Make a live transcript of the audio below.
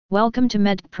Welcome to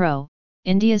MedQPro,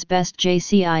 India's best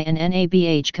JCI and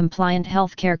NABH compliant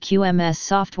healthcare QMS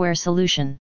software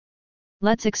solution.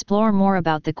 Let's explore more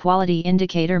about the quality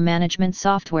indicator management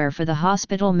software for the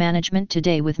hospital management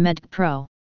today with MedQPro.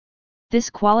 This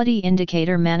quality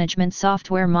indicator management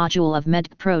software module of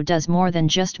MedQPro does more than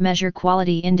just measure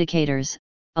quality indicators,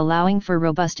 allowing for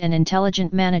robust and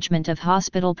intelligent management of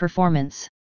hospital performance.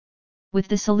 With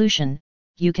the solution,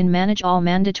 you can manage all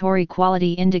mandatory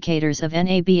quality indicators of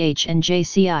NABH and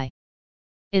JCI.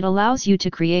 It allows you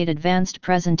to create advanced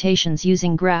presentations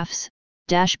using graphs,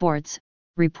 dashboards,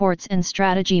 reports and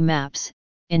strategy maps,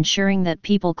 ensuring that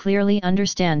people clearly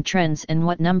understand trends and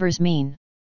what numbers mean.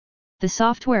 The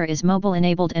software is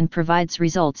mobile-enabled and provides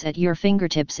results at your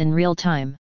fingertips in real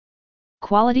time.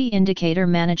 Quality indicator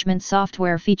management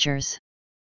software features: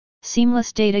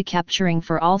 seamless data capturing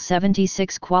for all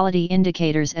 76 quality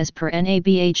indicators as per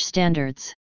NABH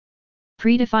standards.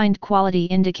 Predefined quality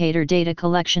indicator data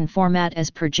collection format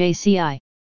as per JCI.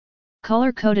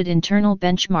 Color-coded internal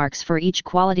benchmarks for each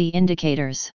quality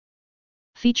indicators.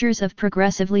 Features of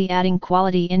progressively adding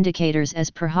quality indicators as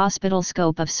per hospital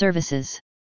scope of services.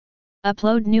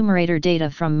 Upload numerator data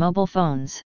from mobile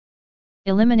phones.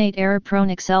 Eliminate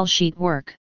error-prone Excel sheet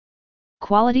work.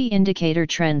 Quality indicator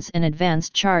trends and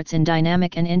advanced charts in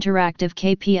dynamic and interactive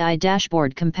KPI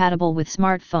dashboard compatible with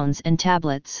smartphones and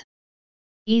tablets.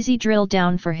 Easy drill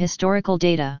down for historical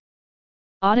data.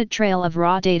 Audit trail of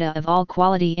raw data of all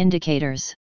quality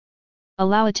indicators.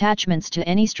 Allow attachments to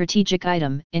any strategic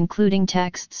item, including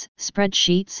texts,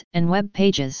 spreadsheets, and web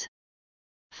pages.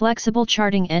 Flexible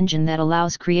charting engine that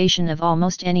allows creation of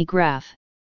almost any graph.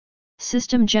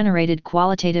 System-generated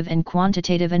qualitative and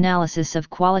quantitative analysis of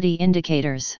quality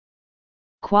indicators.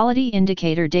 Quality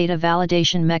indicator data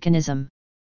validation mechanism.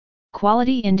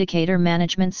 Quality indicator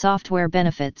management software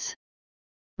benefits.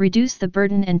 Reduce the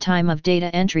burden and time of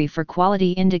data entry for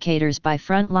quality indicators by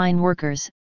frontline workers,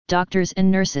 doctors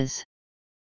and nurses.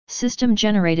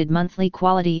 System-generated monthly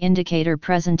quality indicator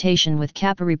presentation with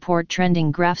CAPA report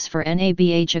trending graphs for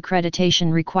NABH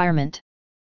accreditation requirement.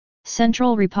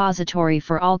 Central repository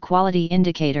for all quality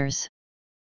indicators.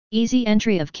 Easy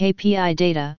entry of KPI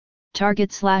data,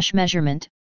 target/measurement,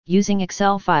 using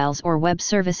Excel files or web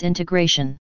service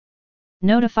integration.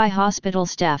 Notify hospital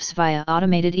staffs via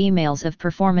automated emails of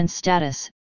performance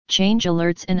status, change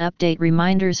alerts and update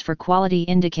reminders for quality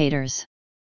indicators.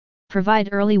 Provide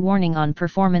early warning on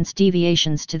performance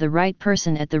deviations to the right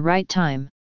person at the right time.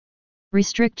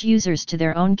 Restrict users to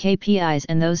their own KPIs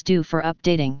and those due for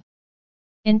updating.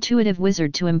 Intuitive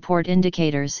wizard to import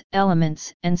indicators,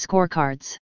 elements, and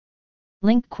scorecards.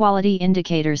 Link quality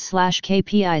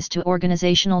indicators/KPIs to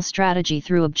organizational strategy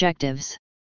through objectives.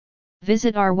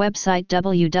 Visit our website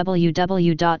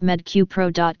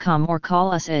www.medqpro.com or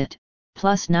call us at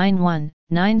 +91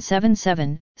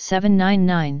 977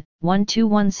 799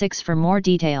 1216 for more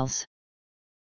details.